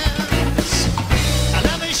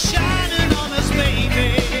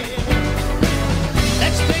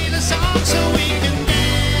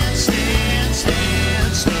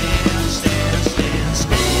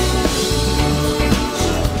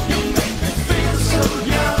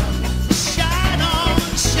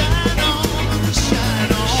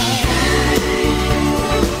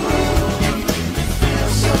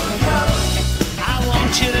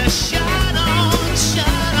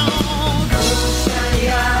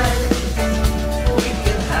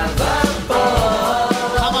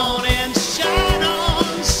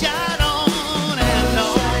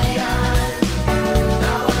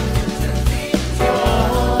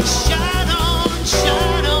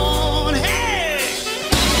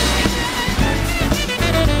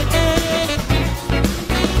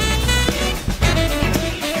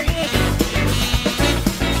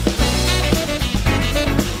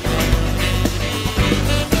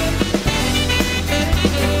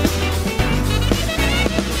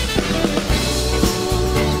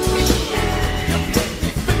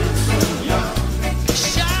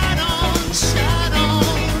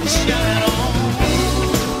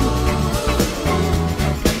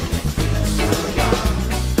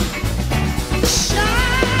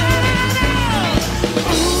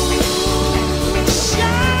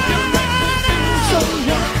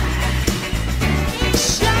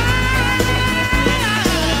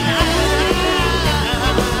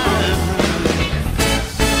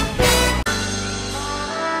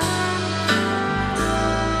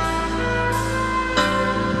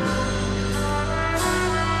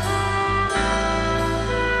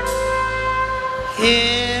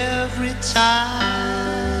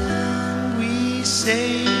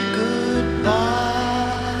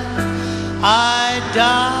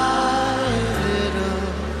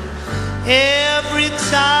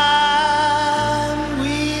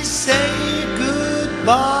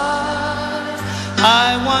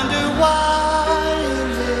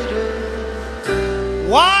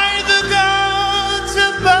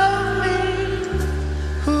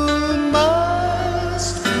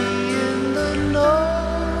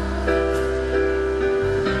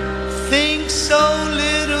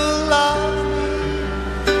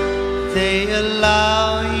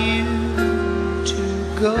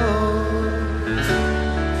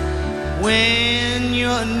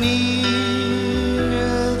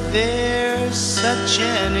 such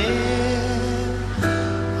an air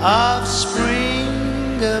of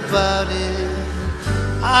spring about it.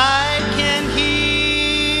 I can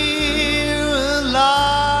hear a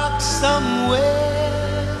lark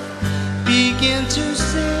somewhere begin to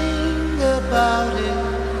sing about it.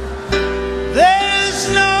 There's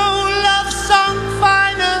no love song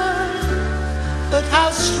finer, but how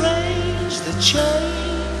strange the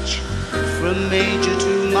change from major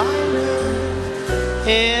to minor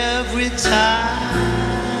every time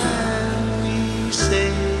we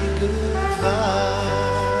say goodbye.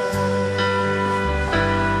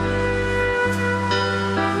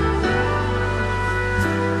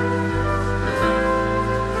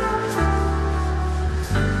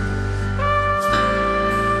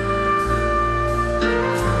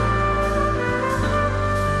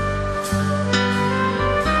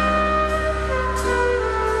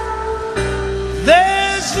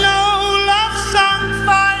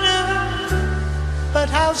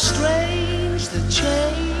 How strange the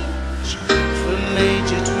change from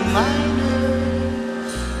major to minor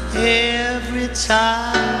every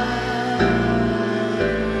time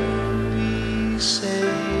we say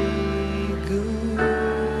goodbye.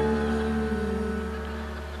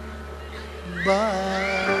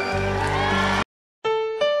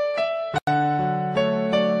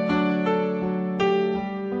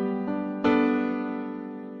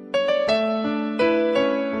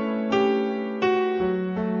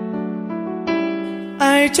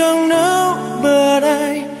 I don't know, but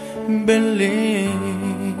I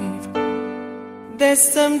believe there's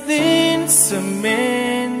something so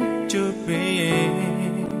meant to be,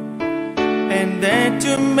 and that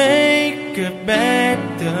to make a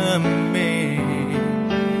better me.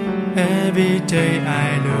 Every day I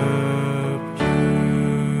love you.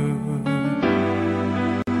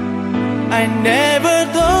 I never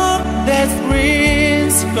thought that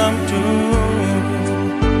dreams come true,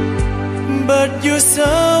 but you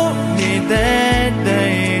saw me that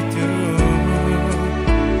day too.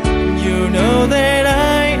 You know that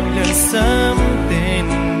I learned something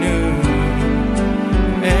new.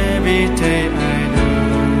 Every day I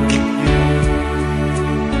love you.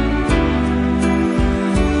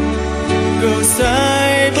 'Cause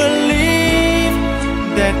I believe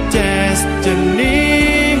that destiny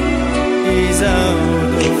is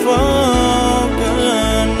out of our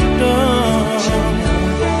control,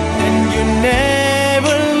 and you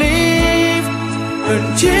never leave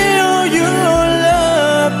until you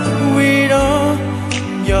love with all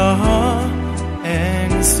your heart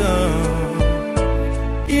and soul.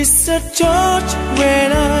 It's a touch when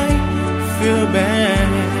I feel bad,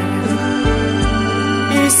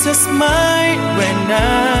 it's a smile when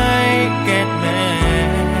I get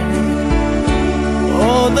mad.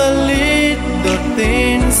 All the little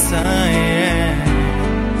things I am,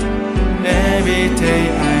 every day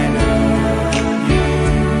I love you.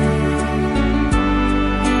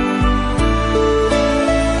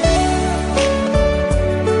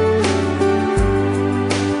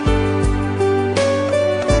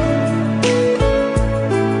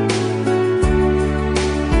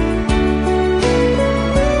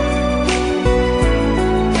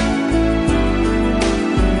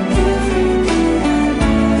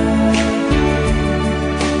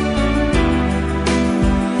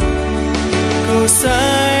 'Cause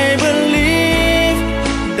I believe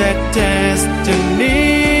that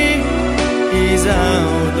destiny is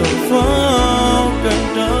out of our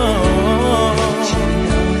control,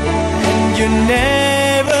 and you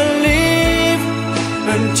never leave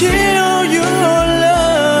until you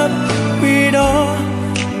love with all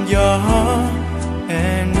your heart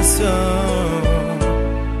and soul.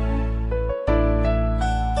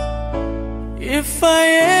 If I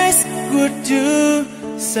ask, would you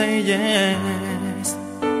say yes?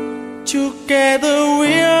 Together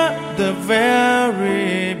we're the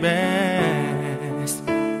very best.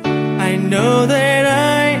 I know that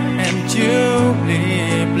I am truly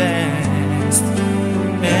blessed.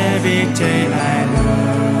 Every day I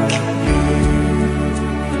love you,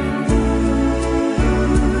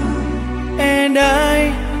 and I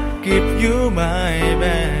give you my